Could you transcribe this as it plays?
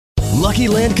Lucky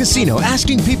Land Casino,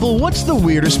 asking people, what's the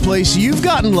weirdest place you've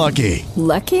gotten lucky?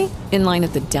 Lucky? In line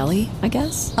at the deli, I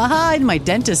guess? Aha, in my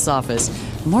dentist's office.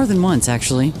 More than once,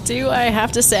 actually. Do I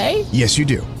have to say? Yes, you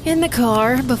do. In the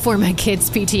car before my kids'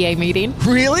 PTA meeting.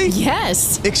 Really?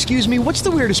 Yes. Excuse me, what's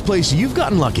the weirdest place you've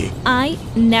gotten lucky? I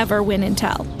never win and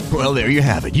tell. Well, there you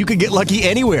have it. You can get lucky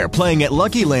anywhere, playing at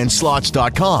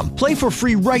LuckyLandSlots.com. Play for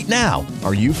free right now.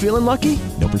 Are you feeling lucky?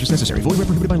 No purchase necessary. Void where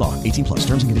prohibited by law. 18 plus.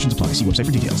 Terms and conditions apply. See website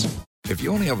for details. If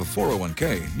you only have a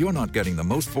 401k, you're not getting the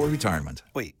most for retirement.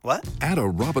 Wait, what? Add a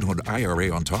Robinhood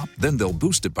IRA on top, then they'll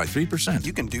boost it by 3%.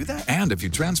 You can do that? And if you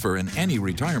transfer in any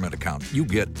retirement account, you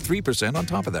get 3% on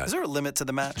top of that. Is there a limit to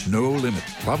the match? No limit.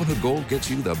 Robinhood Gold gets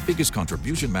you the biggest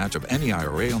contribution match of any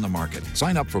IRA on the market.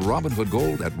 Sign up for Robinhood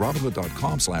Gold at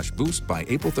Robinhood.com/boost by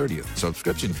April 30th.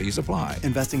 Subscription fees apply.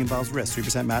 Investing involves risk.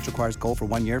 3% match requires gold for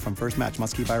 1 year from first match.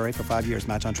 Must keep IRA for 5 years.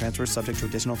 Match on transfers subject to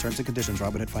additional terms and conditions.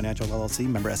 Robinhood Financial LLC.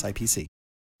 Member SIPC.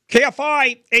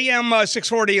 KFI, AM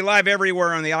 640, live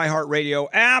everywhere on the iHeartRadio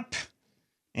app.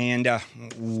 And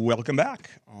welcome back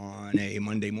on a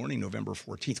Monday morning, November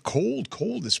 14th.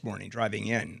 Cold this morning driving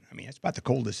in. I mean, it's about the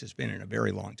coldest it's been in a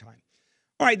very long time.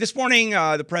 All right, this morning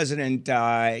the president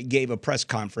gave a press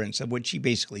conference of which he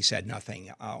basically said nothing,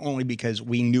 only because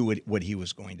we knew what he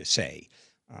was going to say.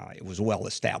 It was well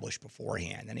established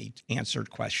beforehand, and he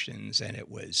answered questions, and it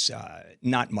was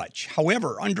not much.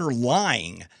 However,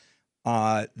 underlying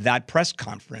that press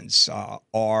conference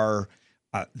are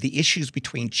the issues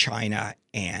between China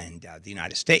and the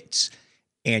United States.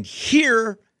 And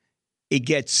here it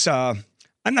gets, I'm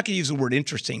not going to use the word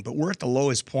interesting, but we're at the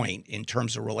lowest point in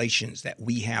terms of relations that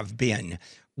we have been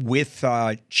with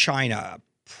China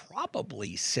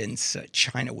probably since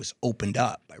China was opened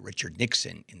up by Richard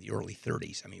Nixon in the early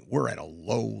 30s. I mean, we're at a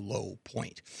low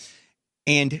point.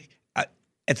 And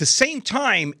at the same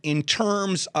time, in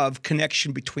terms of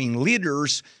connection between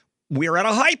leaders, we're at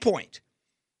a high point.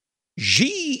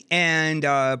 Xi and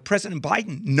President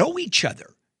Biden know each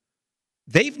other.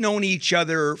 They've known each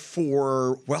other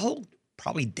for, well,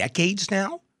 probably decades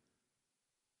now.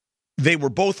 They were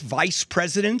both vice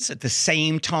presidents at the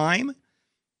same time.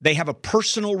 They have a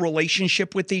personal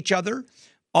relationship with each other.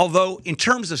 Although, in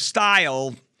terms of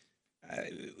style,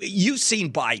 you've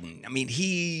seen Biden. I mean,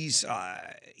 he's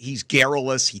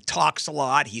garrulous. He talks a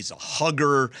lot. He's a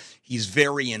hugger. He's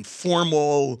very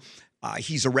informal.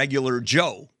 He's a regular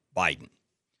Joe Biden.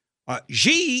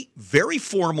 Xi, very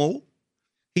formal.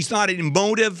 He's not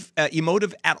emotive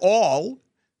at all.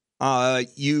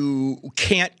 You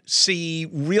can't see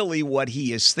really what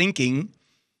he is thinking.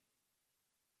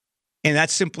 And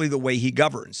that's simply the way he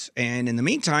governs. And in the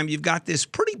meantime, you've got this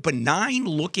pretty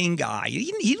benign-looking guy.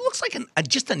 He looks like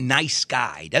just a nice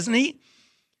guy, doesn't he?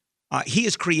 He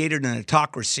has created an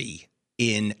autocracy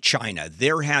in China.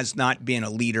 There has not been a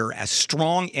leader as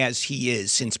strong as he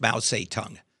is since Mao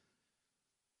Zedong.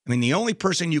 I mean, the only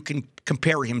person you can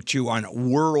compare him to on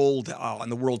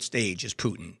the world stage is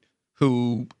Putin,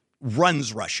 who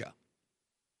runs Russia.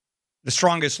 The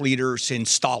strongest leader since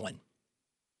Stalin.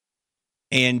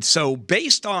 And so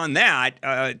based on that,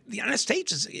 the United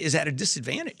States is at a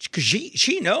disadvantage because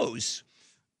she knows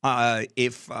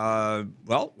if,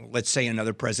 let's say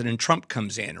another President Trump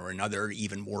comes in or another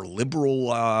even more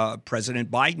liberal President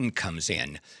Biden comes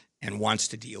in and wants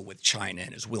to deal with China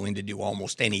and is willing to do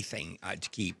almost anything to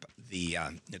keep the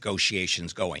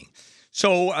negotiations going.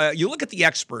 So you look at the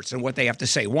experts and what they have to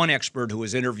say. One expert who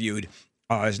was interviewed,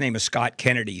 his name is Scott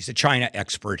Kennedy. He's a China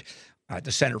expert at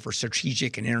the Center for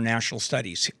Strategic and International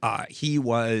Studies. He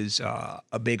was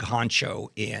a big honcho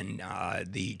in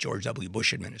the George W.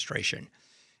 Bush administration.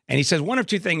 And he says one of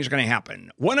two things are going to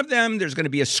happen. One of them, there's going to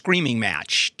be a screaming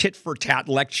match, tit-for-tat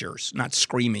lectures, not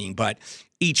screaming, but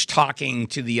each talking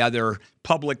to the other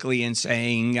publicly and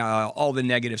saying all the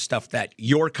negative stuff that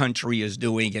your country is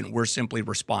doing, and we're simply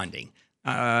responding.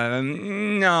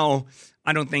 No,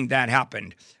 I don't think that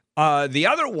happened. The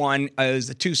other one is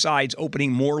the two sides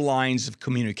opening more lines of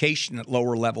communication at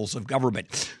lower levels of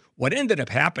government. What ended up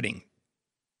happening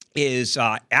is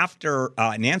after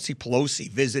Nancy Pelosi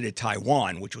visited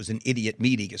Taiwan, which was an idiot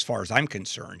meeting as far as I'm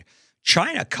concerned,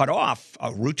 China cut off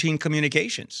routine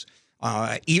communications,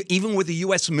 even with the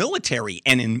U.S. military.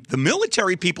 And in the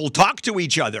military, people talk to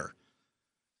each other.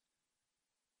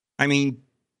 I mean,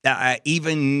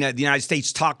 even the United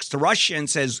States talks to Russia and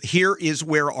says, here is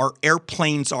where our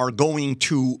airplanes are going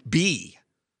to be.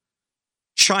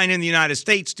 China and the United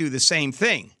States do the same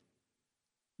thing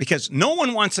because no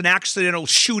one wants an accidental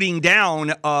shooting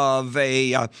down of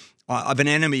an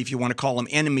enemy, if you want to call them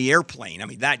enemy airplane. I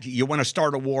mean, that you want to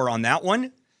start a war on that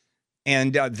one?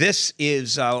 And this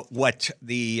is what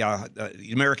the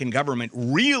American government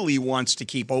really wants to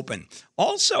keep open.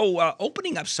 Also,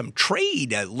 opening up some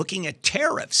trade, looking at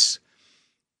tariffs.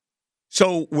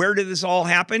 So where did this all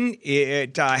happen?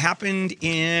 It happened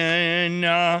in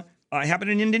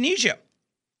Indonesia.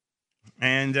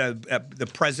 And the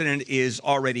president is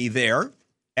already there,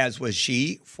 as was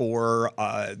she, for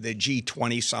the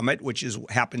G20 summit, which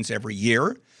happens every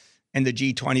year. And the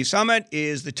G20 summit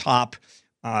is the top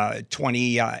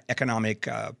 20 economic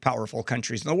powerful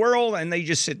countries in the world, and they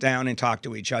just sit down and talk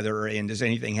to each other. And does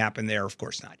anything happen there? Of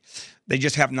course not. They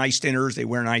just have nice dinners. They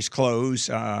wear nice clothes.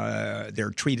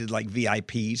 They're treated like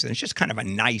VIPs, and it's just kind of a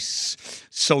nice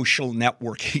social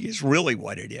networking is really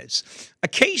what it is.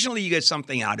 Occasionally, you get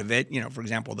something out of it. For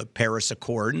example, the Paris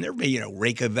Accord, and there may,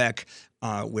 Reykjavik,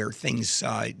 where things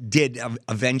did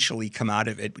eventually come out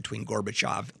of it between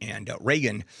Gorbachev and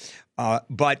Reagan,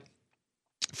 but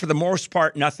for the most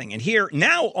part, nothing. And here,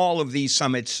 now all of these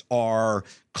summits are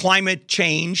climate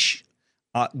change,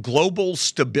 global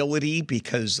stability,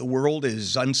 because the world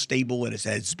is unstable as it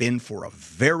has been for a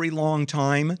very long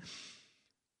time,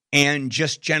 and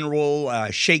just general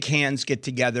shake hands, get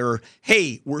together.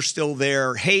 Hey, we're still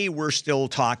there. Hey, we're still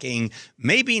talking.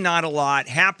 Maybe not a lot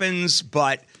happens,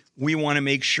 but we want to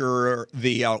make sure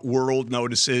the world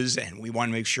notices, and we want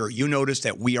to make sure you notice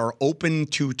that we are open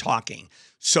to talking.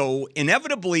 So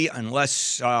inevitably,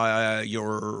 unless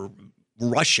you're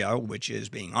Russia, which is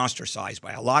being ostracized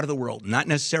by a lot of the world, not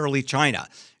necessarily China,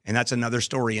 and that's another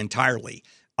story entirely,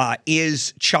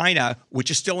 is China,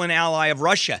 which is still an ally of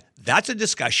Russia. That's a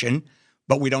discussion,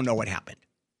 but we don't know what happened.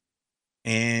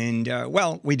 And,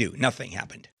 we do. Nothing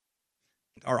happened.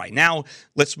 All right, now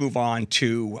let's move on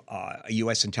to a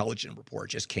U.S. intelligence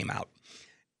report just came out.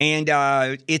 And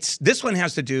this one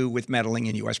has to do with meddling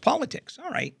in U.S. politics. All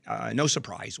right, no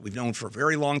surprise. We've known for a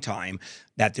very long time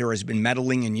that there has been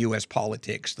meddling in U.S.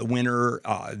 politics. The winner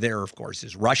there, of course,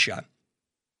 is Russia.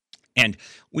 And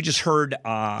we just heard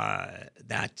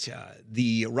that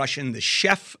the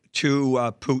chef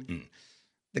to Putin,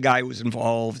 the guy who was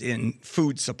involved in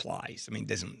food supplies,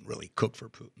 doesn't really cook for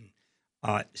Putin,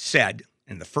 said,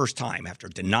 and the first time after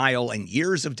denial and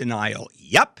years of denial,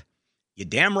 yep, you're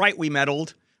damn right we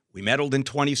meddled. We meddled in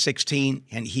 2016,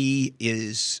 and he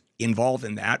is involved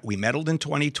in that. We meddled in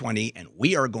 2020, and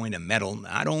we are going to meddle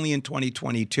not only in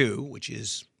 2022, which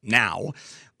is now,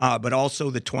 but also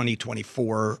the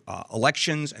 2024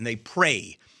 elections. And they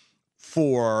pray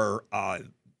for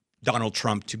Donald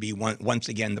Trump to be once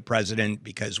again the president,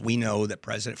 because we know that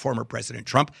former President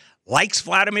Trump likes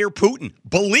Vladimir Putin,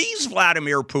 believes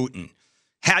Vladimir Putin,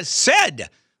 has said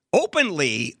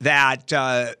openly that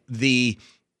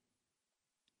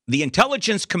the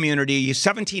intelligence community,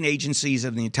 17 agencies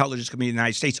of the intelligence community of the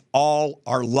United States, all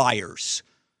are liars.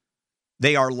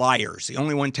 They are liars. The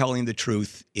only one telling the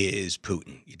truth is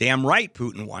Putin. You're damn right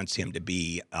Putin wants him to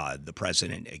be the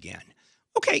president again.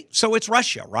 Okay, so it's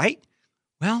Russia, right?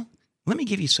 Well, let me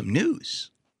give you some news.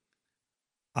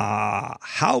 How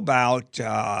about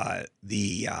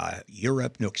the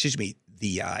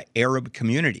Arab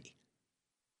community?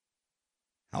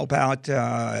 How about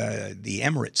the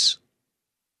Emirates,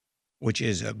 which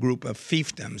is a group of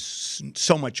fiefdoms,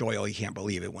 so much oil you can't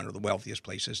believe it, one of the wealthiest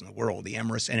places in the world, the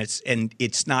Emirates, and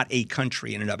it's not a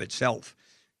country in and of itself.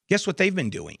 Guess what they've been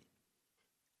doing?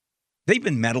 They've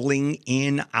been meddling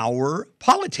in our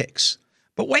politics.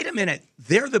 But wait a minute,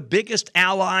 they're the biggest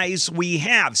allies we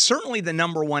have, certainly the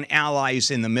number one allies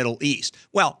in the Middle East.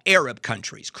 Well, Arab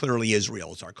countries, clearly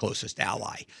Israel is our closest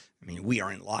ally. We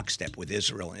are in lockstep with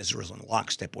Israel, and Israel's in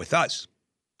lockstep with us,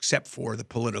 except for the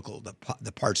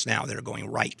parts now that are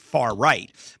going right, far right.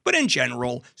 But in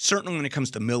general, certainly when it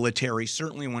comes to military,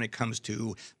 certainly when it comes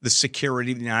to the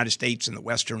security of the United States and the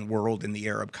Western world and the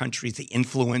Arab countries, the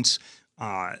influence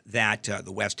that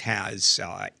the West has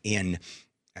in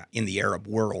the Arab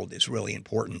world is really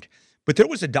important. But there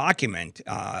was a document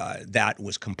that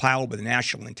was compiled by the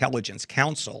National Intelligence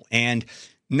Council, and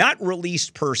not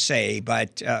released per se,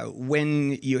 but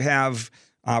when you have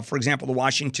for example, the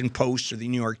Washington Post or the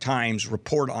New York Times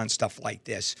report on stuff like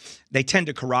this, they tend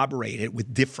to corroborate it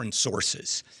with different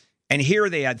sources. And here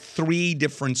they had 3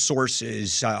 different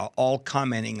sources all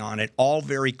commenting on it, all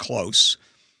very close.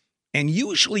 And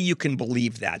usually you can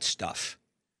believe that stuff.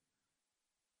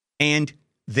 And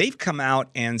they've come out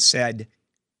and said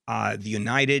the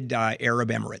United Arab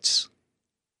Emirates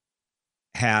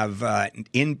have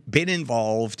been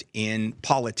involved in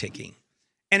politicking.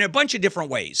 In a bunch of different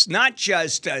ways, not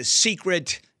just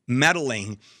secret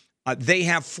meddling. They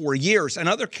have for years, and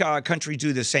other countries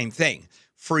do the same thing.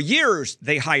 For years,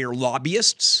 they hire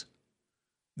lobbyists.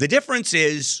 The difference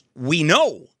is we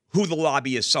know who the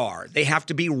lobbyists are. They have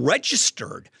to be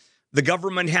registered. The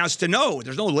government has to know.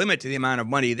 There's no limit to the amount of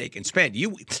money they can spend.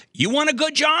 You want a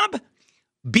good job?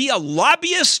 Be a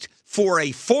lobbyist for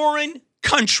a foreign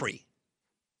country.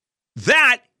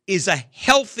 That is a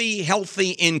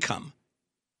healthy income.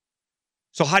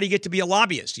 So how do you get to be a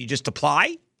lobbyist? You just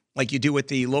apply like you do at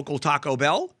the local Taco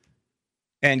Bell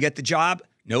and get the job?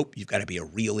 Nope, you've got to be a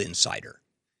real insider.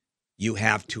 You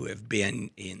have to have been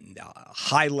in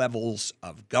high levels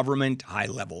of government, high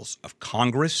levels of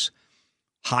Congress,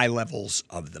 high levels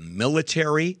of the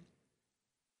military,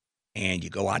 and you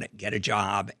go out and get a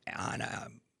job at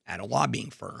a lobbying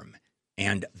firm.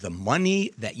 And the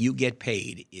money that you get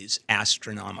paid is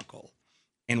astronomical.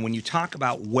 And when you talk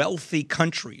about wealthy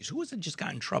countries, who has just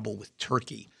got in trouble with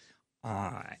Turkey?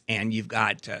 And you've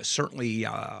got certainly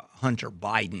Hunter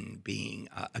Biden being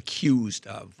accused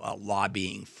of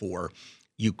lobbying for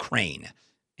Ukraine.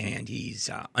 And he's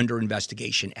under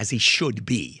investigation, as he should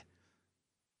be,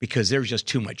 because there's just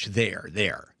too much there.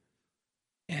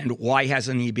 And why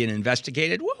hasn't he been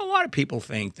investigated? Well, a lot of people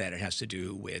think that it has to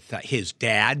do with his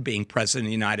dad being president of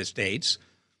the United States.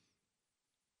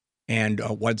 And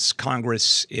once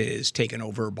Congress is taken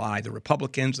over by the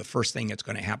Republicans, the first thing that's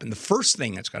going to happen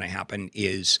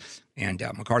is, and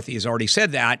McCarthy has already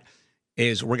said that,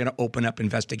 is we're going to open up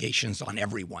investigations on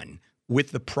everyone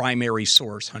with the primary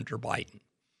source, Hunter Biden.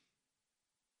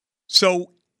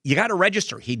 So you got to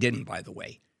register. He didn't, by the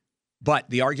way. But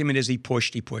the argument is he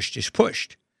pushed.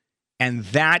 And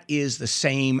that is the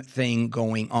same thing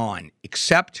going on,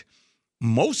 except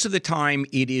most of the time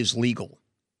it is legal.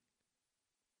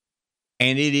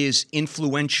 And it is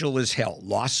influential as hell.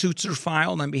 Lawsuits are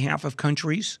filed on behalf of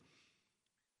countries.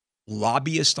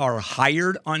 Lobbyists are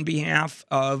hired on behalf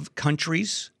of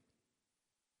countries.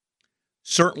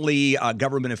 Certainly,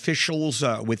 government officials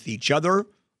with each other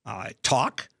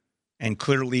talk. And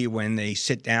clearly, when they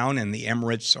sit down and the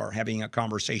Emirates are having a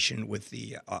conversation with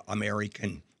the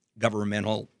American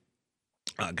governmental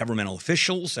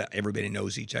officials, everybody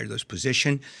knows each other's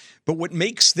position. But what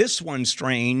makes this one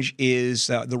strange is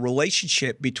the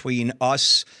relationship between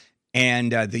us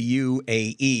and the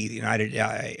UAE, the United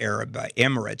Arab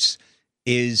Emirates,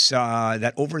 is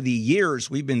that over the years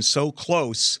we've been so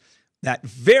close that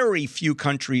very few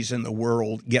countries in the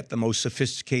world get the most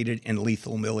sophisticated and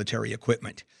lethal military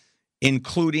equipment,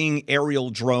 including aerial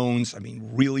drones,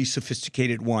 really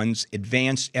sophisticated ones,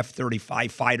 advanced F-35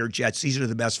 fighter jets. These are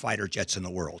the best fighter jets in the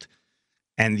world.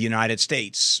 And the United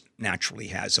States naturally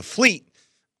has a fleet,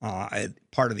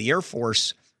 part of the Air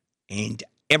Force, and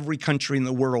every country in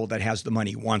the world that has the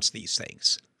money wants these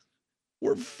things.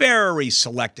 We're very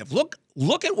selective.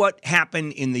 Look at what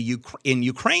happened in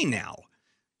Ukraine now.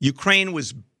 Ukraine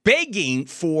was begging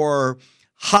for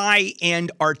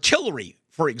high-end artillery,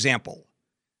 for example,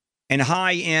 and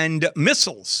high-end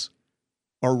missiles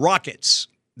or rockets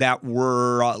that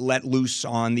were let loose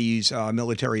on these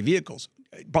military vehicles.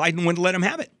 Biden wouldn't let him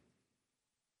have it.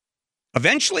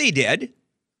 Eventually he did,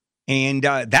 and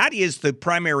that is the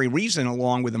primary reason,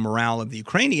 along with the morale of the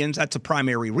Ukrainians, that's a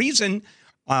primary reason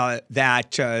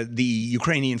that the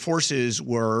Ukrainian forces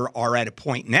are at a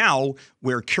point now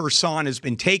where Kherson has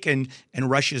been taken and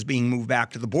Russia is being moved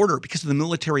back to the border because of the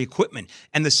military equipment.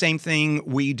 And the same thing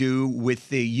we do with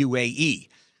the UAE.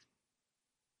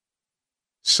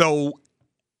 So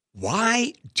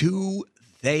why do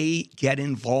they get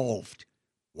involved?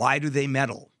 Why do they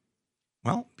meddle?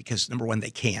 Well, because number one,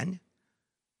 they can.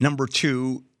 Number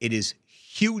two, it is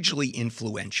hugely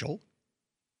influential.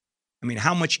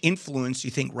 How much influence do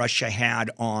you think Russia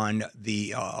had on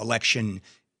the election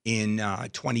in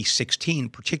 2016,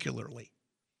 particularly?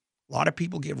 A lot of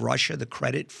people give Russia the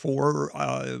credit for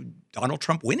Donald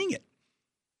Trump winning it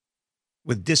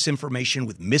with disinformation,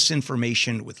 with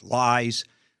misinformation, with lies.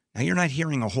 Now, you're not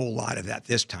hearing a whole lot of that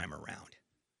this time around.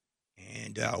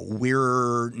 And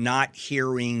we're not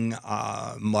hearing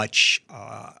much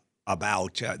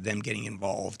about them getting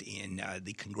involved in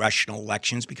the congressional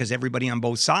elections because everybody on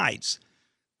both sides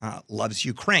loves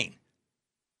Ukraine,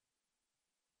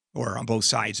 or on both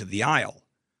sides of the aisle.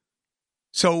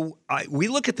 So we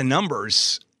look at the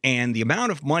numbers and the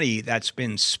amount of money that's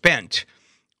been spent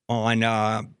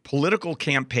on political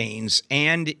campaigns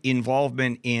and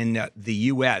involvement in the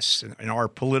U.S. and our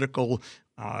political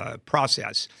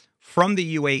process from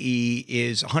the UAE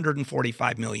is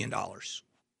 $145 million.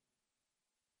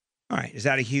 All right, is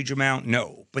that a huge amount?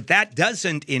 No, but that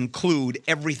doesn't include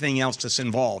everything else that's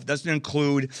involved. Doesn't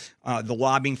include the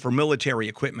lobbying for military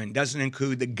equipment. Doesn't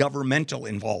include the governmental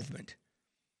involvement.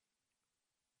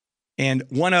 And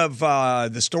one of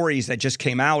the stories that just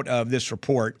came out of this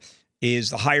report is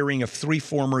the hiring of 3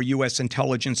 former U.S.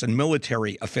 intelligence and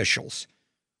military officials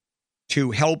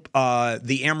to help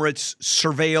the Emirates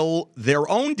surveil their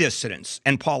own dissidents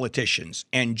and politicians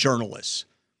and journalists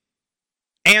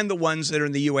and the ones that are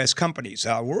in the U.S. companies.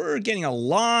 We're getting a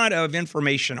lot of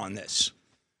information on this.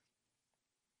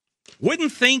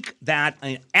 Wouldn't think that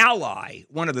an ally,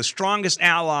 one of the strongest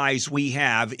allies we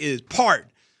have, is part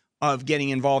of getting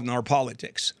involved in our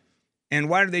politics. And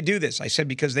why do they do this? I said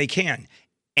because they can.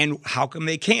 And how come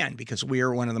they can? Because we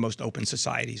are one of the most open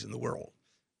societies in the world.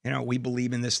 You know, we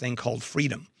believe in this thing called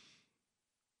freedom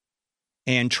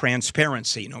and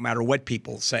transparency, no matter what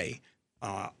people say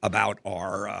about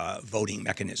our voting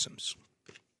mechanisms.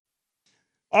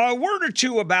 A word or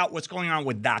two about what's going on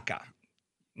with DACA.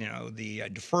 You know, the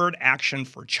Deferred Action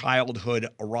for Childhood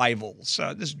Arrivals.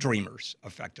 This is Dreamers,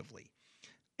 effectively.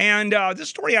 And this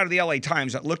story out of the LA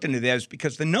Times that looked into this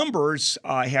because the numbers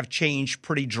have changed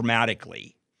pretty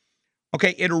dramatically.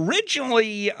 Okay, it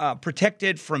originally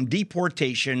protected from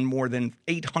deportation more than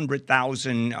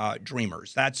 800,000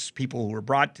 Dreamers. That's people who were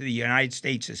brought to the United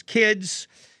States as kids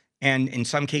and in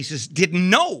some cases didn't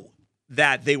know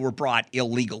that they were brought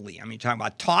illegally. I mean, talking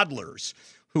about toddlers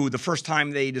who the first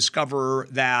time they discover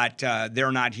that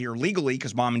they're not here legally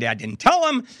because mom and dad didn't tell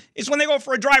them is when they go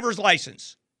for a driver's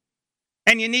license.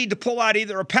 And you need to pull out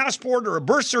either a passport or a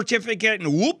birth certificate,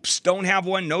 and whoops, don't have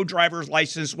one, no driver's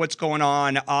license. What's going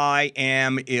on? I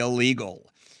am illegal.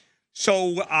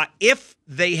 So if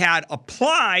they had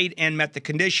applied and met the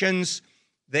conditions,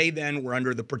 they then were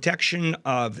under the protection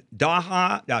of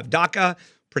DACA,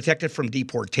 protected from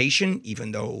deportation,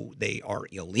 even though they are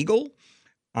illegal.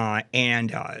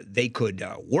 And they could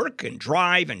work and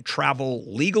drive and travel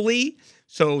legally.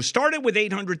 So started with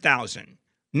 800,000.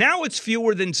 Now it's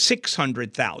fewer than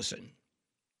 600,000.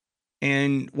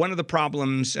 And one of the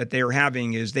problems that they're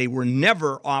having is they were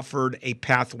never offered a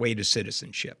pathway to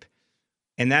citizenship.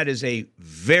 And that is a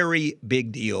very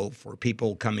big deal for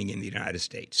people coming in the United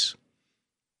States.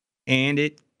 And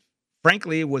it,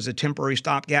 frankly, was a temporary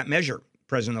stopgap measure.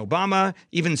 President Obama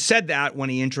even said that when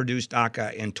he introduced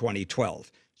DACA in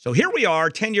 2012. So here we are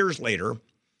 10 years later,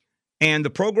 and the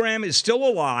program is still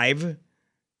alive.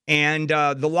 And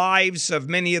the lives of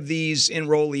many of these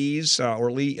enrollees, or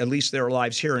at least their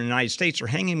lives here in the United States, are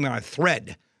hanging by a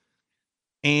thread.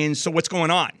 And so what's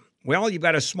going on? Well, you've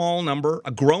got a small number,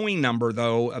 a growing number,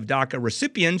 though, of DACA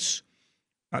recipients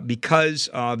because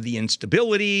of the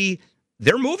instability.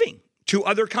 They're moving to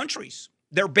other countries.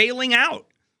 They're bailing out.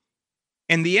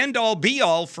 And the end-all,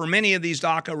 be-all for many of these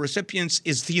DACA recipients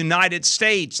is the United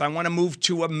States. I want to move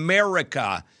to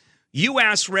America. You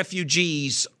ask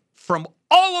refugees from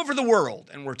all over the world,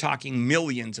 and we're talking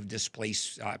millions of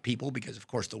displaced people because, of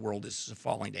course, the world is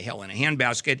falling to hell in a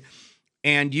handbasket,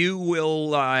 and you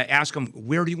will ask them,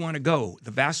 where do you want to go?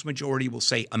 The vast majority will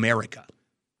say America.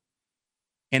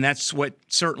 And that's what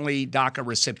certainly DACA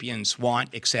recipients want,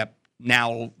 except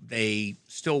now they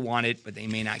still want it, but they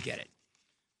may not get it.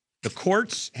 The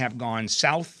courts have gone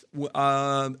south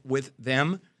with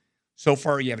them. So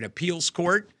far, you have an appeals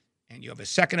court. And you have a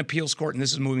second appeals court, and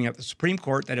this is moving up the Supreme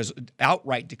Court, that has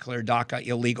outright declared DACA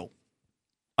illegal,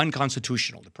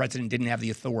 unconstitutional. The president didn't have the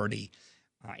authority,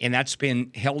 and that's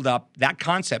been held up. That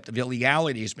concept of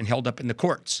illegality has been held up in the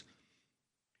courts.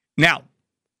 Now,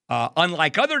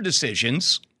 unlike other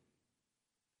decisions,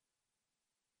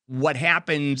 what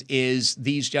happened is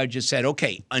these judges said,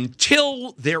 okay,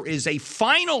 until there is a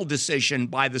final decision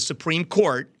by the Supreme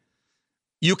Court,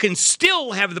 you can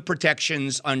still have the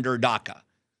protections under DACA.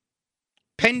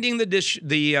 Pending the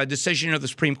decision of the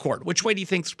Supreme Court. Which way do you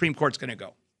think the Supreme Court's going to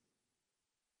go?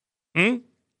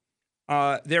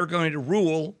 They're going to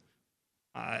rule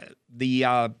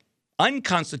the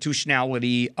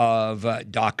unconstitutionality of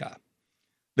DACA.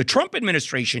 The Trump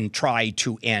administration tried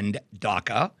to end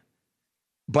DACA,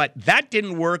 but that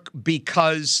didn't work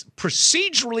because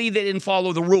procedurally they didn't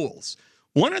follow the rules.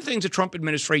 One of the things the Trump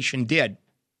administration did,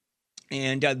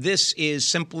 and this is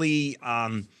simply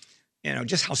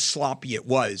just how sloppy it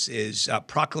was, is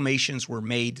proclamations were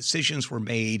made, decisions were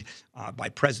made by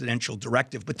presidential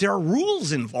directive, but there are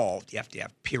rules involved. You have to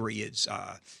have periods,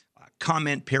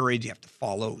 comment periods. You have to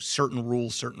follow certain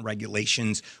rules, certain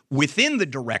regulations within the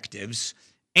directives,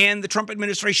 and the Trump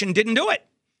administration didn't do it.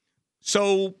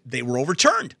 So they were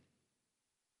overturned.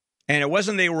 And it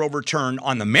wasn't they were overturned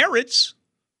on the merits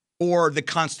or the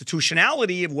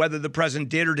constitutionality of whether the president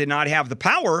did or did not have the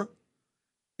power.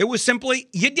 It was simply,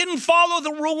 you didn't follow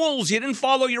the rules. You didn't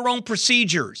follow your own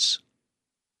procedures.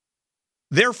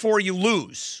 Therefore, you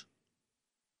lose.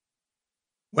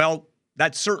 Well,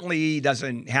 that certainly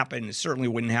doesn't happen. It certainly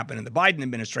wouldn't happen in the Biden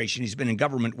administration. He's been in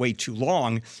government way too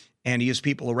long. And he has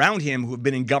people around him who have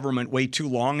been in government way too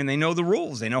long, and they know the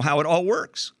rules. They know how it all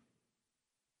works.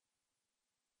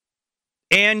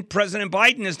 And President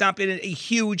Biden has not been a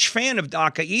huge fan of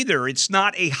DACA either. It's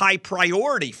not a high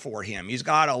priority for him. He's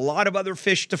got a lot of other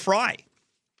fish to fry.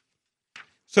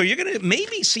 So you're going to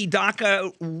maybe see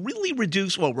DACA really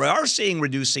reduce. Well, we are seeing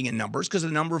reducing in numbers because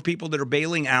the number of people that are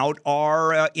bailing out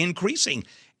are increasing.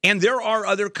 And there are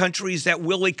other countries that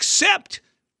will accept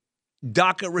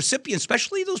DACA recipients,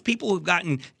 especially those people who've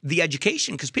gotten the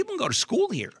education, because people can go to school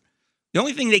here. The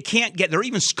only thing they can't get, there are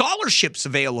even scholarships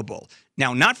available.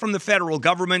 Now, not from the federal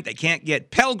government. They can't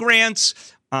get Pell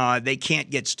Grants. They can't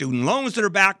get student loans that are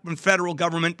backed from federal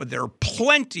government, but there are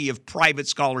plenty of private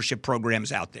scholarship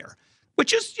programs out there,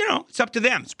 which is, it's up to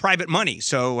them. It's private money,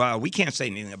 so we can't say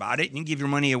anything about it. You can give your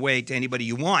money away to anybody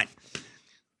you want.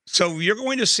 So you're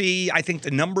going to see, I think,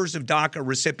 the numbers of DACA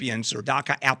recipients or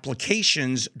DACA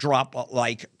applications drop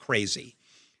like crazy.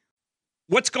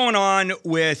 What's going on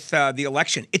with the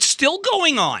election? It's still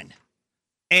going on.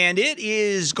 And it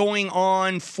is going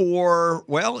on for,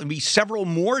 well, it'll be several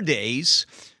more days,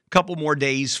 a couple more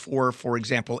days for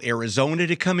example, Arizona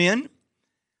to come in.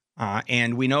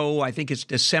 And we know, I think it's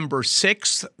December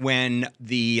 6th when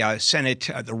the Senate,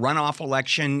 the runoff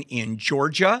election in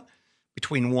Georgia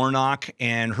between Warnock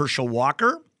and Herschel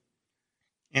Walker.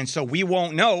 And so we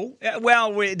won't know.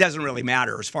 Well, it doesn't really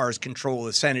matter as far as control of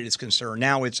the Senate is concerned.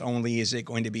 Now it's only, is it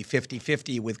going to be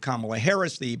 50-50 with Kamala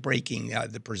Harris, the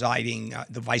presiding,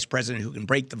 the vice president who can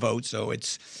break the vote. So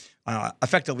it's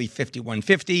effectively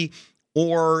 51-50.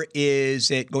 Or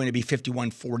is it going to be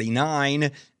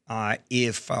 51-49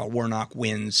 if Warnock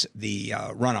wins the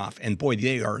runoff? And boy,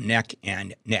 they are neck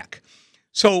and neck.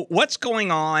 So what's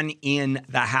going on in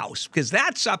the House? Because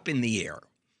that's up in the air.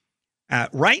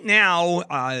 Right now,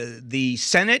 the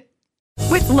Senate.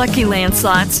 With Lucky Land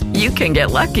Slots, you can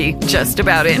get lucky just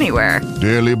about anywhere.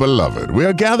 Dearly beloved, we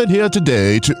are gathered here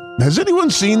today to... Has anyone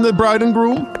seen the bride and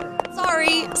groom?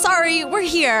 Sorry, we're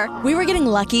here. We were getting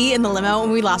lucky in the limo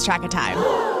and we lost track of time.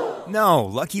 No,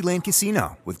 Lucky Land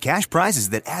Casino, with cash prizes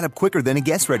that add up quicker than a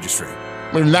guest registry.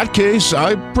 In that case,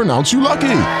 I pronounce you lucky.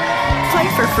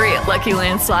 Play for free at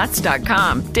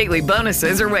LuckyLandSlots.com. Daily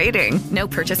bonuses are waiting. No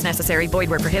purchase necessary. Void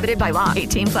where prohibited by law.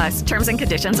 18+. Terms and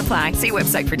conditions apply. See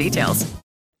website for details.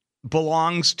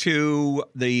 Belongs to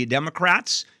the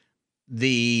Democrats.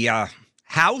 The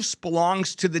House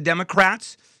belongs to the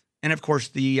Democrats. And, of course,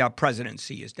 the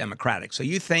presidency is Democratic. So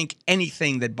you think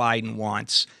anything that Biden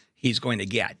wants, he's going to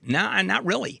get. No, not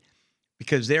really.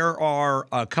 Because there are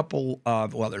a couple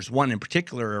of, well, there's one in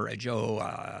particular, Joe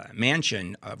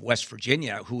Manchin of West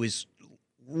Virginia, who is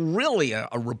really a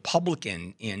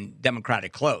Republican in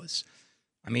Democratic clothes.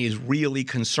 I mean, he's really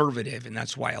conservative, and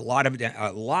that's why a lot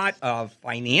of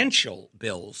financial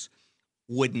bills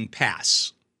wouldn't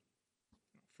pass.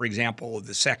 For example,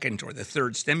 the second or the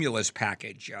third stimulus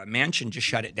package, Manchin just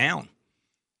shut it down,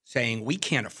 saying we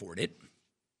can't afford it.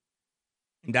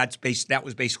 And that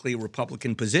was basically a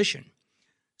Republican position.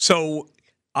 So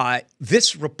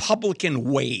this Republican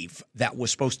wave that was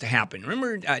supposed to happen,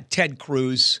 remember Ted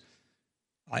Cruz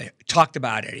talked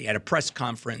about it. He had a press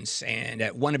conference, and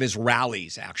at one of his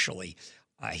rallies, actually,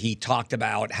 he talked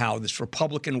about how this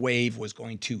Republican wave was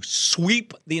going to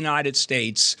sweep the United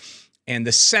States, and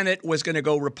the Senate was going to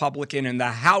go Republican, and the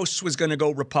House was going to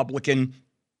go Republican.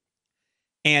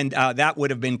 And that would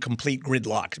have been complete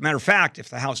gridlock. As a matter of fact, if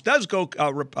the House does go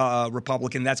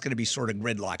Republican, that's going to be sort of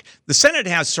gridlock. The Senate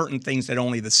has certain things that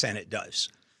only the Senate does.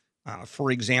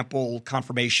 For example,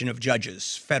 confirmation of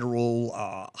judges, federal,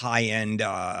 high-end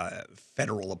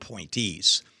federal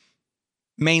appointees.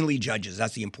 Mainly judges,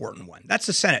 that's the important one. That's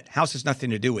the Senate. House has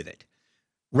nothing to do with it.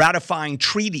 Ratifying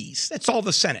treaties, that's all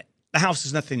the Senate. The House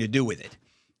has nothing to do with it.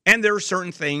 And there are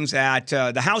certain things that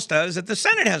the House does that the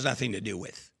Senate has nothing to do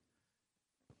with.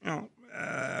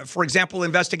 For example,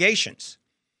 investigations.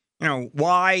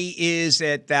 Why is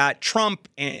it that Trump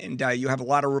and you have a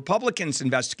lot of Republicans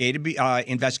investigated,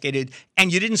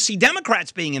 and you didn't see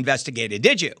Democrats being investigated,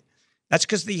 did you? That's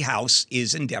because the House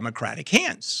is in Democratic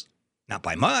hands. Not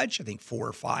by much. I think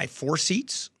 4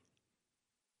 seats,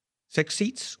 6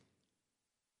 seats.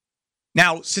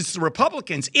 Now, since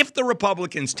if the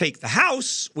Republicans take the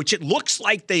House, which it looks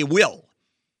like they will,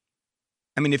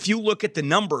 I mean, if you look at the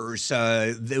numbers,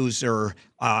 those are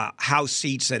House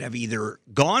seats that have either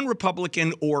gone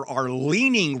Republican or are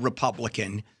leaning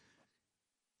Republican.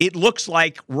 It looks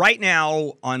like right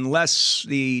now, unless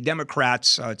the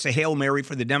Democrats, it's a Hail Mary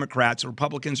for the Democrats, the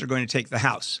Republicans are going to take the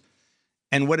House.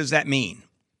 And what does that mean?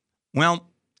 Well,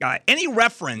 any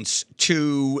reference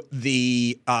to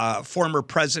the former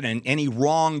president, any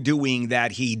wrongdoing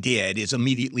that he did is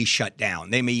immediately shut down.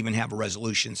 They may even have a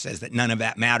resolution that says that none of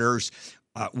that matters.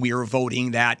 We are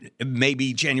voting that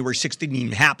maybe January 6th didn't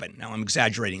even happen. Now, I'm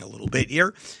exaggerating a little bit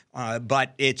here,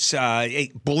 but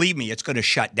believe me, it's going to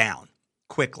shut down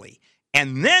quickly.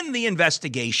 And then the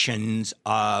investigations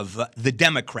of the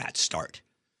Democrats start.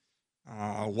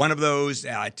 One of those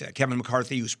that Kevin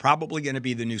McCarthy, who's probably going to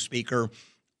be the new speaker,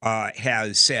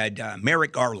 has said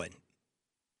Merrick Garland,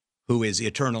 who is the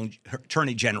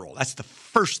Attorney General. That's the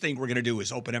first thing we're going to do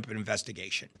is open up an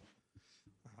investigation.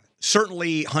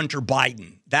 Certainly Hunter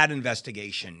Biden, that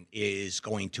investigation is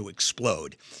going to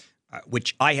explode,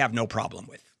 which I have no problem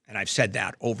with. And I've said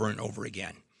that over and over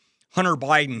again. Hunter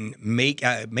Biden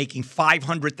making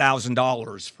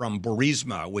 $500,000 from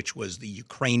Burisma, which was the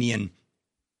Ukrainian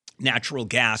natural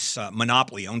gas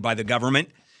monopoly owned by the government.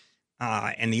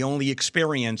 And the only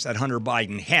experience that Hunter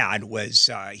Biden had was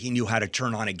he knew how to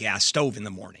turn on a gas stove in the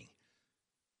morning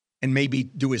and maybe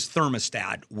do his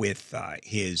thermostat with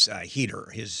his heater,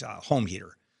 his home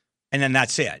heater. And then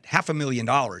that's it.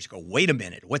 $500,000. You go, wait a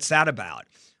minute, what's that about?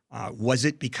 Was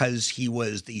it because he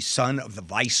was the son of the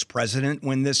vice president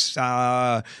when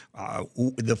the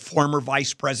former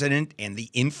vice president, and the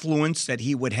influence that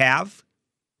he would have?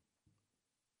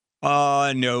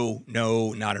 No,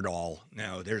 not at all.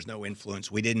 No, there's no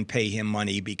influence. We didn't pay him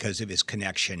money because of his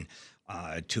connection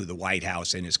to the White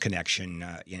House and his connection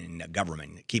in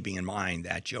government, keeping in mind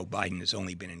that Joe Biden has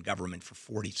only been in government for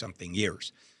 40-something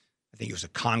years. I think he was a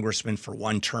congressman for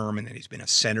one term, and then he's been a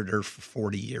senator for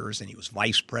 40 years, and he was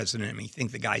vice president. I mean, you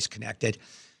think the guy's connected.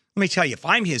 Let me tell you, if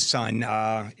I'm his son,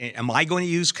 am I going to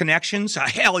use connections?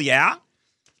 Hell yeah.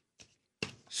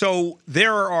 So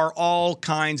there are all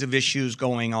kinds of issues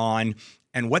going on,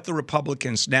 and what the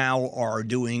Republicans now are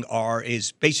doing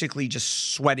is basically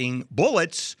just sweating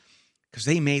bullets because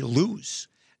they may lose.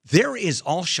 There is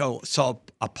also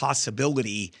a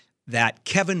possibility that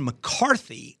Kevin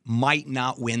McCarthy might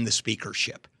not win the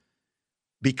speakership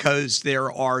because there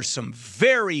are some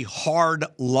very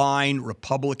hard-line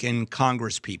Republican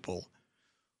congresspeople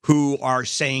who are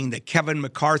saying that Kevin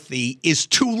McCarthy is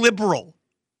too liberal.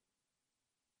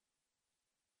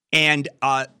 And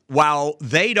while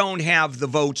they don't have the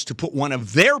votes to put one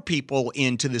of their people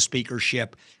into the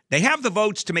speakership, they have the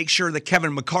votes to make sure that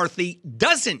Kevin McCarthy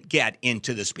doesn't get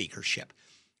into the speakership.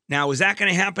 Now, is that going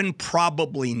to happen?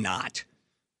 Probably not.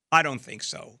 I don't think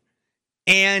so.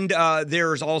 And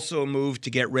there's also a move to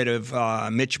get rid of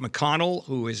Mitch McConnell,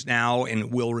 who is now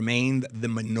and will remain the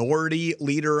minority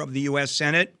leader of the U.S.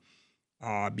 Senate,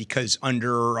 because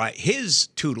under his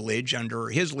tutelage, under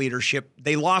his leadership,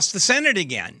 they lost the Senate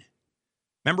again.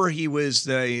 Remember, he was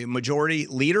the majority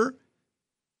leader,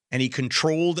 and he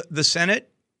controlled the Senate.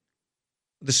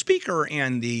 The speaker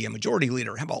and the majority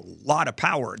leader have a lot of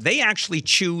power. They actually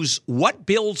choose what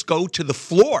bills go to the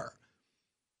floor.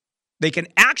 They can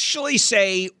actually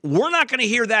say, we're not going to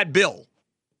hear that bill.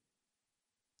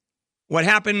 What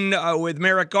happened with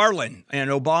Merrick Garland, and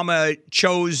Obama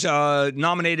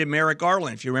nominated Merrick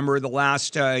Garland, if you remember the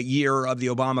last year of the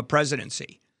Obama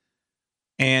presidency.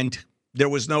 And there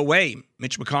was no way.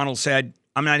 Mitch McConnell said,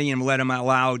 I'm not even let him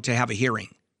allowed to have a hearing.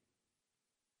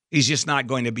 He's just not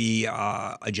going to be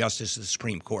a justice of the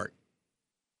Supreme Court.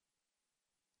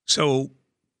 So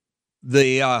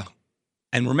and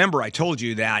remember, I told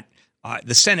you that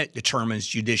the Senate determines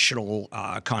judicial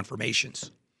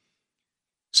confirmations.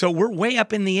 So we're way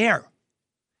up in the air.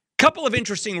 Couple of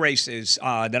interesting races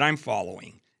that I'm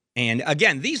following. And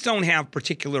again, these don't have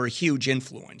particular huge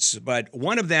influence, but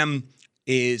one of them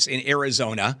is in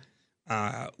Arizona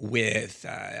with,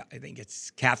 I think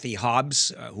it's Kathy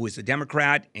Hobbs, who is the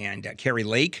Democrat, and Carrie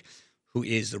Lake, who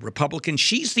is the Republican.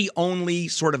 She's the only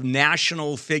sort of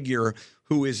national figure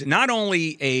who is not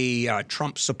only a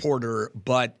Trump supporter,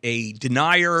 but a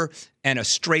denier and a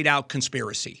straight-out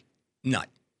conspiracy nut.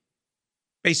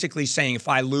 Basically saying if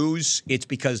I lose, it's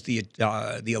because the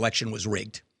election was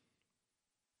rigged.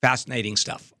 Fascinating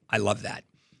stuff. I love that.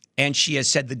 And she has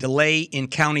said the delay in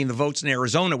counting the votes in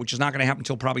Arizona, which is not going to happen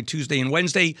until probably Tuesday and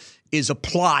Wednesday, is a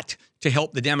plot to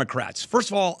help the Democrats.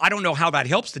 First of all, I don't know how that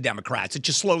helps the Democrats. It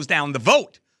just slows down the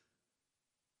vote.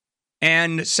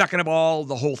 And second of all,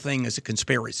 the whole thing is a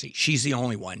conspiracy. She's the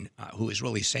only one who is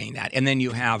really saying that. And then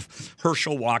you have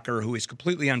Herschel Walker, who is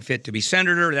completely unfit to be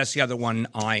senator. That's the other one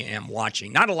I am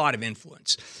watching. Not a lot of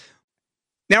influence.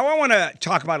 Now, I want to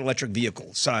talk about electric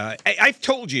vehicles. I've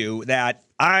told you that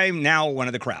I'm now one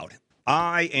of the crowd.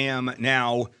 I am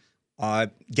now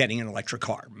getting an electric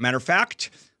car. Matter of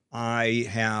fact, I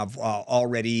have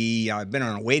already been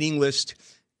on a waiting list,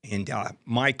 And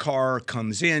my car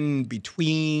comes in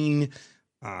between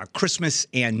Christmas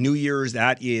and New Year's.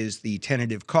 That is the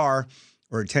tentative car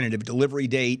or tentative delivery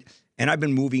date. And I've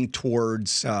been moving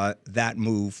towards that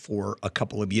move for a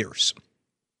couple of years.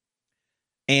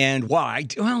 And why?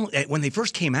 Well, when they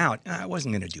first came out, I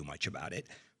wasn't going to do much about it.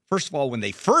 First of all, when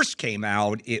they first came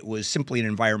out, it was simply an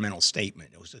environmental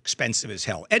statement. It was expensive as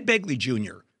hell. Ed Begley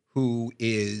Jr., who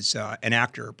is an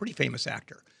actor, a pretty famous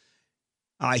actor,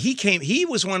 he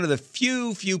was one of the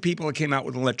few people that came out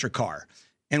with an electric car.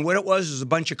 And what it was a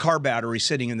bunch of car batteries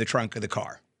sitting in the trunk of the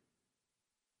car.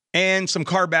 And some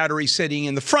car batteries sitting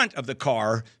in the front of the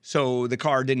car so the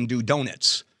car didn't do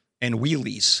donuts and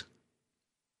wheelies.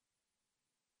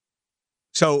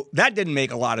 So that didn't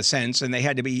make a lot of sense, and they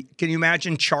had to be, can you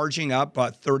imagine charging up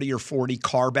 30 or 40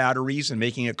 car batteries and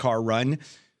making a car run?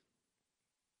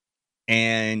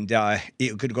 And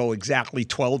it could go exactly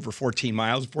 12 or 14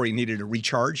 miles before you needed to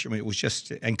recharge. I mean, it was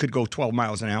just, and could go 12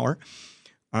 miles an hour.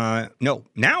 No,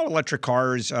 now electric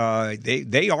cars,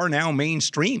 they are now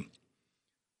mainstream.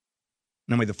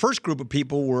 I mean, the first group of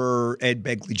people were Ed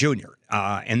Begley Jr.,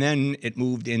 and then it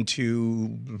moved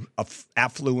into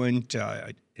affluent,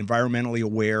 environmentally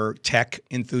aware tech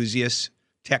enthusiasts,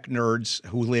 tech nerds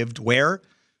who lived where?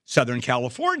 Southern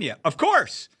California, of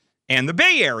course, and the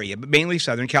Bay Area, but mainly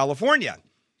Southern California.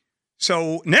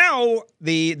 So now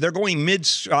they're going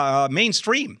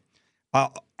mainstream.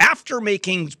 After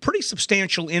making pretty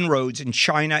substantial inroads in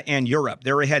China and Europe,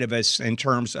 they're ahead of us in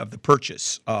terms of the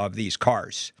purchase of these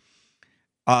cars.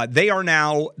 They are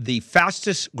now the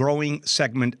fastest growing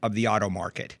segment of the auto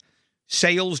market.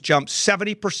 Sales jumped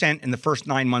 70% in the first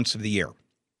 9 months of the year.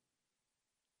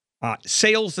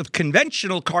 Sales of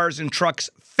conventional cars and trucks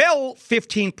fell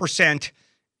 15%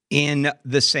 in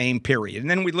the same period.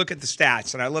 And then we look at the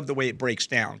stats, and I love the way it breaks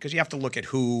down because you have to look at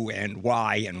who and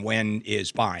why and when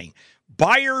is buying.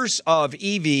 Buyers of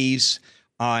EVs,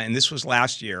 and this was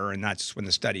last year, and that's when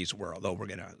the studies were, although we're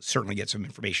going to certainly get some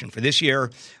information for this year,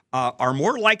 are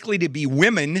more likely to be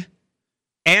women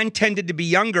and tended to be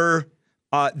younger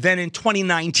than in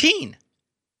 2019,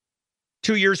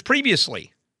 2 years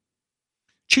previously.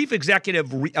 Chief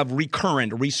executive of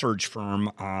Recurrent, a research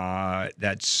firm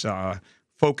that's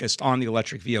focused on the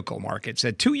electric vehicle market,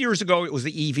 said 2 years ago it was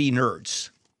the EV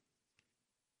nerds.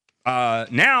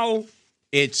 Now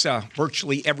it's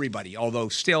virtually everybody, although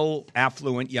still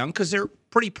affluent young, because they're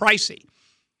pretty pricey.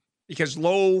 Because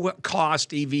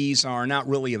low-cost EVs are not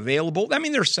really available. I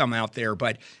mean, there's some out there,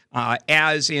 but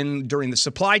as in during the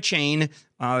supply chain,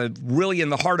 really in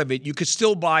the heart of it, you could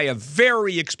still buy a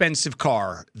very expensive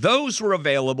car. Those were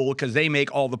available because they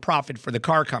make all the profit for the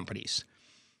car companies.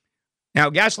 Now,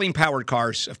 gasoline-powered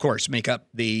cars, of course, make up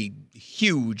the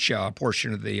huge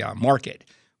portion of the market.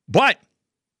 But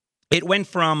it went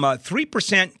from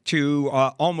 3% to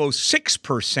almost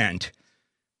 6%,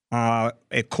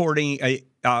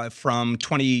 from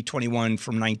 2021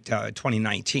 from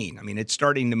 2019. I mean, it's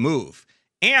starting to move.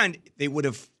 And they would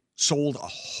have sold a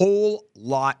whole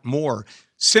lot more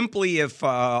simply if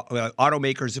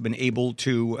automakers have been able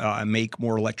to make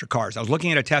more electric cars. I was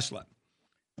looking at a Tesla,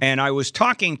 and I was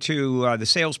talking to the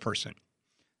salesperson,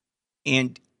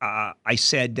 and I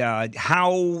said,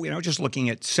 just looking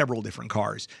at several different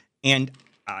cars, and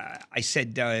I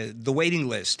said, the waiting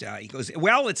list. He goes,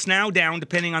 well, it's now down,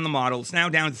 depending on the model, it's now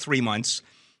down to 3 months.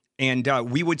 And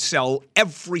we would sell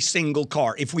every single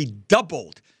car. If we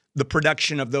doubled the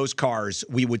production of those cars,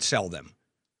 we would sell them.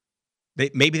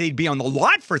 Maybe they'd be on the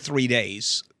lot for 3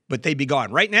 days, but they'd be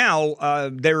gone. Right now,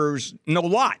 there's no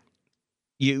lot.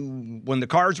 When the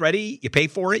car's ready, you pay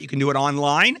for it. You can do it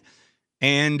online,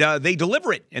 and they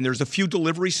deliver it. And there's a few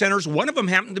delivery centers. One of them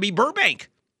happened to be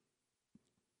Burbank,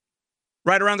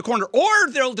 right around the corner, or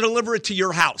they'll deliver it to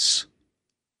your house.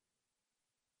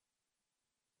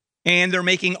 And they're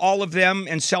making all of them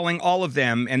and selling all of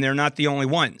them, and they're not the only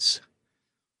ones.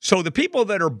 So the people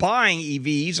that are buying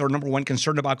EVs are, number one,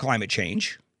 concerned about climate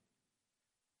change,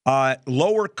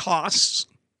 lower costs,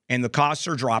 and the costs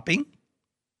are dropping.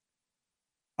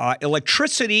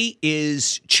 Electricity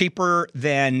is cheaper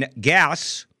than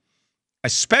gas,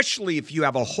 especially if you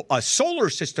have a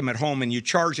solar system at home and you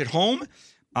charge at home.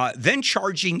 Then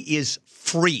charging is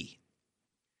free.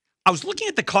 I was looking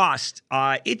at the cost.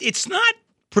 It's not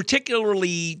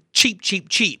particularly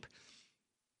cheap.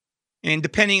 And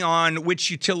depending on which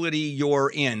utility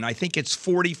you're in, I think it's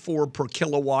 $44 per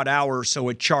kilowatt hour. So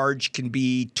a charge can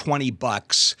be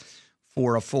 $20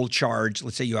 for a full charge.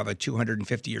 Let's say you have a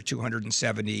 250 or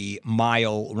 270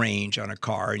 mile range on a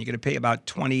car, and you're going to pay about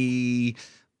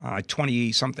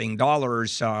 $20-something.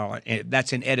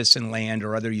 That's in Edison land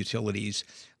or other utilities.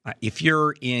 If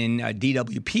you're in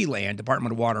DWP land,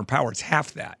 Department of Water and Power, it's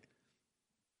half that.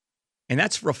 And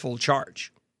that's for a full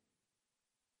charge.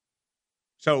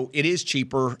 So it is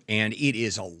cheaper, and it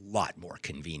is a lot more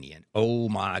convenient. Oh,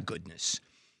 my goodness.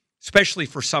 Especially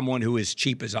for someone who is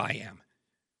cheap as I am.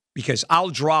 Because I'll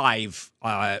drive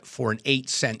for an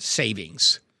 8-cent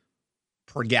savings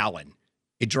per gallon.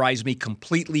 It drives me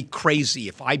completely crazy.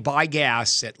 If I buy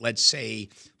gas at, let's say,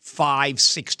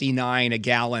 $5.69 a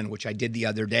gallon, which I did the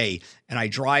other day, and I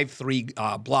drive 3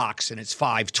 blocks and it's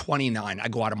 $5.29, I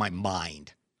go out of my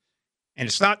mind. And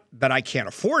it's not that I can't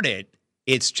afford it.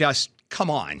 It's just,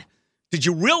 come on. Did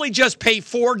you really just pay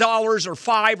 $4 or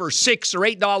 $5 or $6 or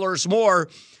 $8 more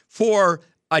for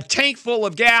a tank full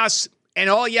of gas, and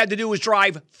all you had to do was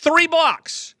drive 3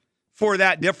 blocks for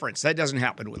that difference? That doesn't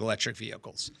happen with electric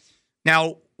vehicles.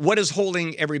 Now, what is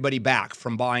holding everybody back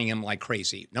from buying them like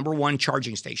crazy? Number one,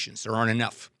 charging stations. There aren't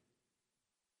enough.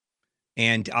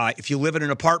 And if you live in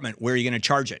an apartment, where are you going to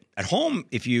charge it? At home,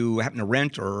 if you happen to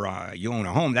rent or you own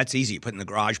a home, that's easy. You put it in the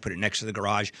garage, put it next to the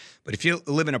garage. But if you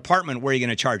live in an apartment, where are you going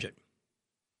to charge it?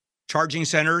 Charging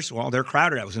centers, well, they're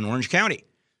crowded. I was in Orange County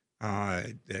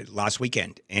last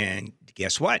weekend. And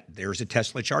guess what? There's a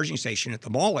Tesla charging station at the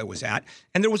mall I was at,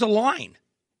 and there was a line.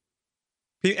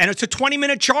 And it's a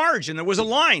 20-minute charge, and there was a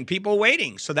line, people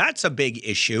waiting. So that's a big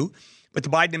issue. But the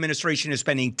Biden administration is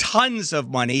spending tons of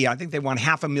money. I think they want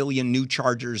 500,000 new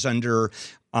chargers under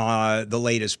the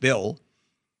latest bill.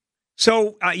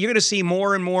 So you're going to see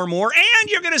more and more and more. And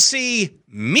you're going to see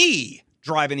me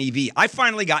drive an EV. I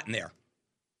finally gotten there.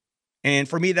 And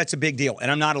for me, that's a big deal. And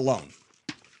I'm not alone.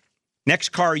 Next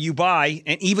car you buy,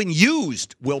 and even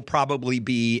used, will probably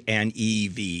be an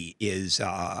EV, is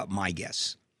my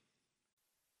guess.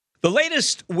 The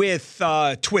latest with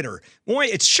Twitter. Boy,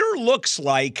 it sure looks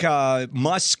like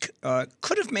Musk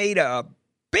could have made a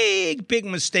big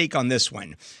mistake on this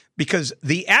one, because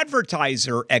the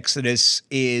advertiser exodus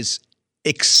is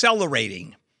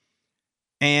accelerating.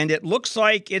 And it looks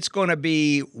like it's going to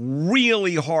be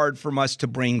really hard for Musk to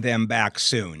bring them back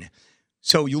soon.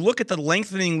 So you look at the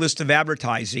lengthening list of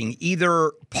advertising,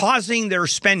 either pausing their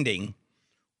spending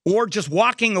or just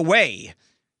walking away.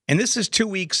 And this is 2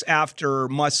 weeks after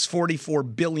Musk's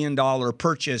 $44 billion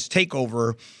purchase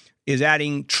takeover is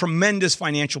adding tremendous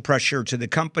financial pressure to the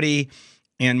company.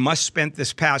 And Musk spent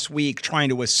this past week trying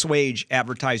to assuage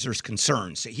advertisers'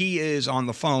 concerns. He is on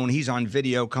the phone. He's on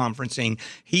video conferencing.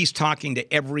 He's talking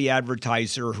to every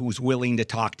advertiser who's willing to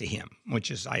talk to him,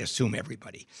 which is, I assume,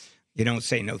 everybody. You don't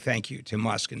say no thank you to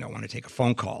Musk and don't want to take a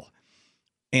phone call.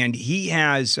 And he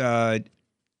has done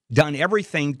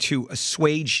everything to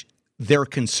assuage their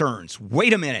concerns.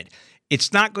 Wait a minute.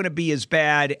 It's not going to be as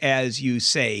bad as you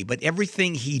say, but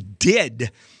everything he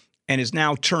did and is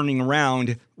now turning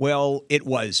around, well, it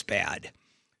was bad.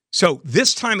 So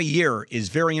this time of year is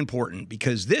very important,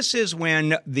 because this is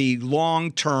when the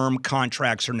long-term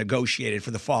contracts are negotiated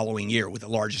for the following year with the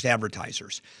largest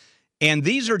advertisers. And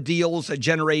these are deals that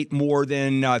generate more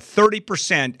than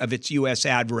 30% of its U.S.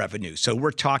 ad revenue. So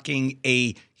we're talking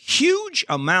a huge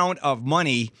amount of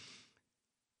money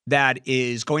that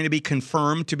is going to be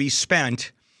confirmed to be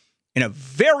spent in a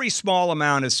very small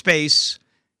amount of space,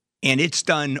 and it's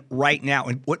done right now.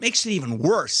 And what makes it even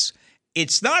worse,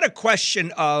 it's not a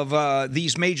question of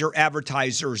these major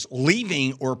advertisers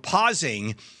leaving or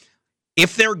pausing.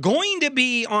 If they're going to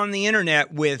be on the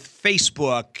internet with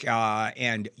Facebook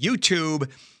and YouTube,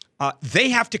 they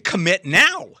have to commit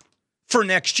now for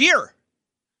next year.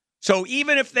 So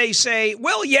even if they say,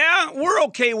 well, yeah, we're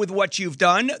okay with what you've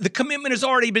done, the commitment has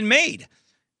already been made.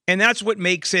 And that's what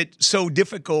makes it so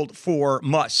difficult for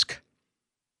Musk.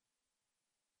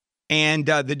 And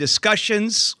the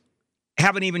discussions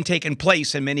haven't even taken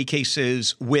place in many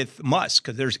cases with Musk,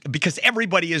 because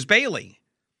everybody is bailing.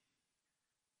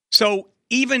 So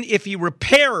even if he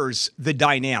repairs the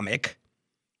dynamic,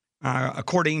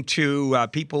 according to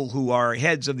people who are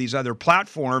heads of these other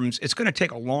platforms, it's going to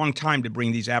take a long time to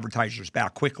bring these advertisers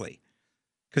back quickly,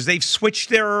 because they've switched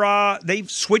their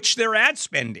ad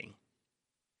spending.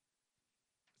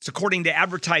 It's according to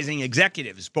advertising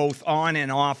executives, both on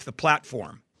and off the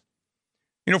platform.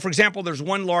 You know, for example, there's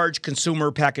one large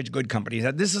consumer packaged good company.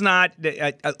 This is not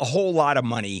a whole lot of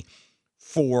money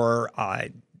for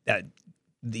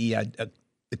the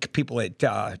people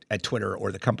at Twitter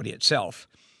or the company itself.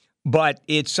 But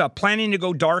it's planning to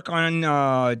go dark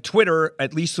on Twitter,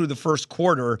 at least through the first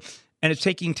quarter, and it's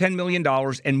taking $10 million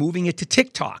and moving it to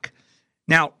TikTok.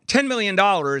 Now, $10 million,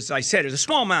 I said, is a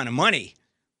small amount of money,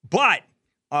 but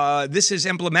this is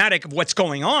emblematic of what's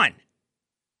going on.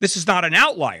 This is not an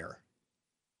outlier.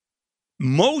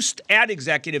 most ad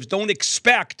executives don't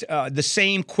expect the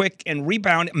same quick and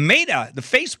rebound. Meta,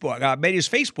 Meta's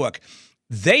Facebook,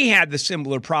 they had the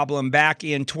similar problem back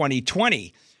in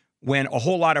 2020 when a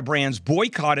whole lot of brands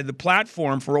boycotted the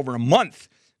platform for over a month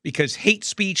because hate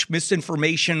speech,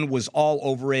 misinformation was all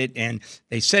over it, and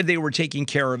they said they were taking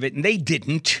care of it, and they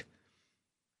didn't.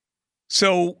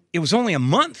 So it was only a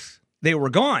month they were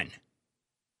gone.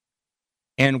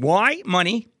 And why?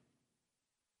 Money.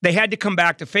 They had to come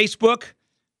back to Facebook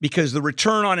because the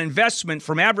return on investment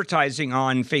from advertising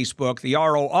on Facebook, the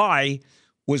ROI,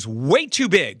 was way too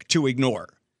big to ignore.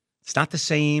 It's not the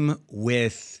same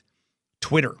with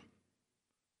Twitter.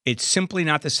 It's simply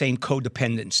not the same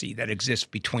codependency that exists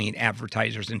between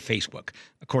advertisers and Facebook,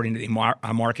 according to the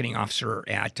marketing officer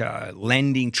at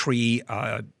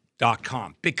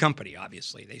LendingTree.com. Big company,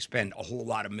 obviously. They spend a whole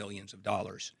lot of millions of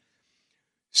dollars.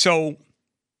 So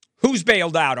who's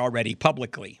bailed out already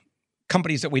publicly?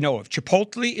 Companies that we know of.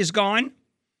 Chipotle is gone.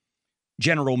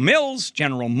 General Mills,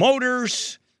 General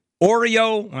Motors,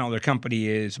 Oreo. Well, their company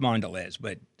is Mondelez,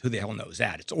 but who the hell knows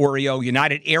that? It's Oreo.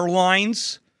 United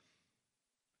Airlines.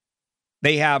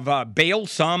 They have bailed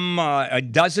some.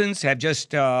 Dozens have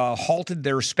just halted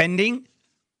their spending.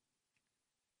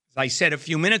 As I said a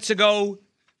few minutes ago,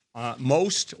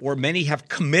 most or many have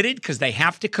committed because they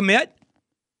have to commit.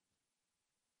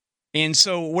 And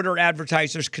so what are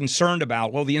advertisers concerned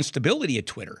about? Well, the instability of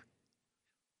Twitter.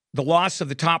 The loss of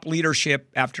the top leadership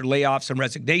after layoffs and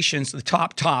resignations. The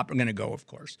top are going to go, of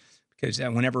course, because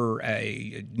whenever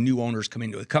new owners come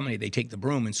into a company, they take the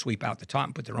broom and sweep out the top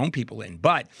and put their own people in.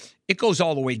 But it goes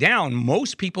all the way down.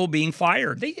 Most people being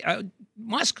fired.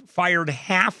 Musk fired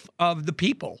half of the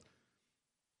people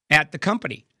at the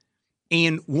company.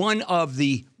 And one of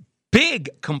the big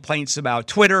complaints about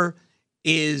Twitter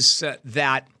is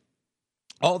that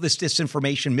all this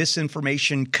disinformation,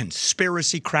 misinformation,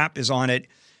 conspiracy crap is on it.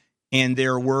 And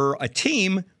there were a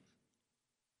team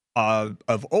of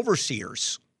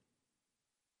overseers,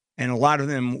 and a lot of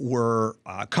them were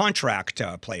contract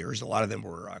players. A lot of them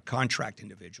were contract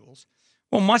individuals.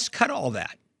 Well, Musk cut all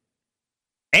that.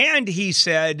 And he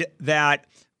said that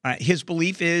his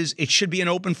belief is it should be an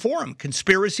open forum,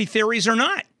 conspiracy theories or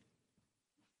not.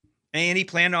 And he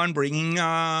planned on bringing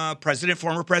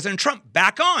former President Trump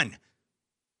back on.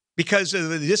 Because of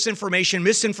the disinformation,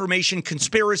 misinformation,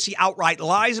 conspiracy, outright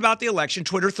lies about the election,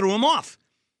 Twitter threw him off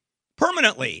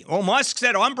permanently. Well, Musk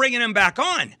said, I'm bringing him back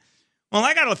on. Well,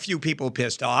 I got a few people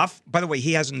pissed off. By the way,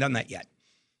 he hasn't done that yet.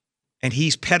 And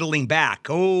he's pedaling back.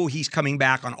 Oh, he's coming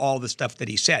back on all the stuff that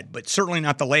he said, but certainly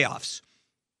not the layoffs.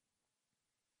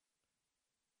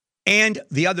 And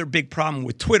the other big problem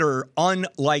with Twitter,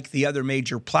 unlike the other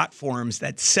major platforms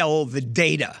that sell the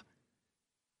data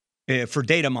for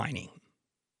data mining,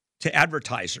 to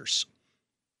advertisers.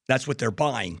 That's what they're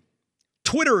buying.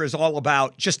 Twitter is all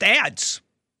about just ads,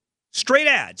 straight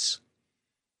ads.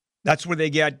 That's where they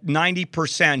get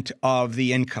 90% of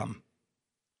the income.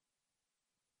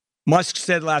 Musk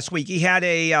said last week he had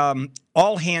a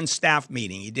all-hands staff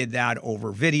meeting. He did that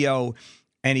over video,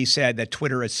 and he said that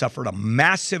Twitter has suffered a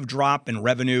massive drop in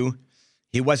revenue.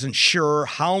 He wasn't sure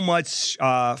how much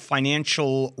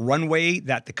financial runway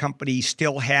that the company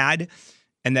still had,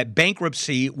 and that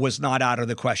bankruptcy was not out of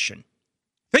the question.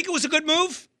 Think it was a good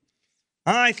move?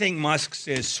 I think Musk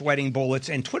is sweating bullets,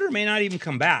 and Twitter may not even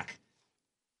come back.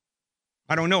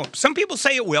 I don't know. Some people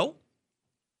say it will,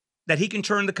 that he can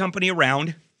turn the company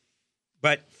around.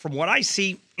 But from what I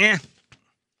see, But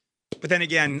then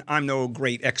again, I'm no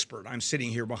great expert. I'm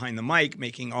sitting here behind the mic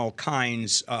making all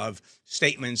kinds of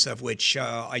statements of which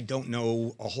I don't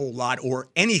know a whole lot or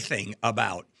anything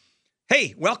about.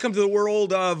 Hey, welcome to the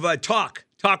world of talk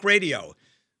radio.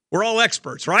 We're all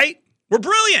experts, right? We're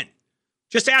brilliant.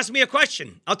 Just ask me a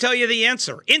question. I'll tell you the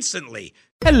answer instantly.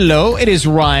 Hello, it is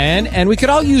Ryan, and we could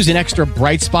all use an extra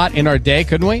bright spot in our day,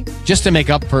 couldn't we? Just to make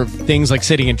up for things like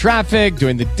sitting in traffic,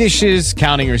 doing the dishes,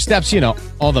 counting your steps,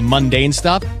 all the mundane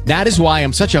stuff. That is why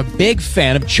I'm such a big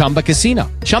fan of Chumba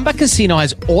Casino. Chumba Casino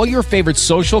has all your favorite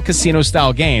social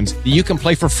casino-style games that you can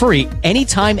play for free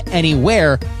anytime,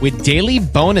 anywhere with daily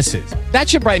bonuses. That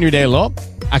should brighten your day a little.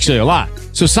 Actually, a lot.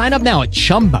 So sign up now at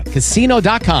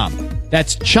ChumbaCasino.com.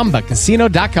 That's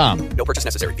ChumbaCasino.com. No purchase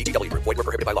necessary. VGW Group. Void where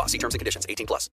prohibited by law. See terms and conditions. 18+.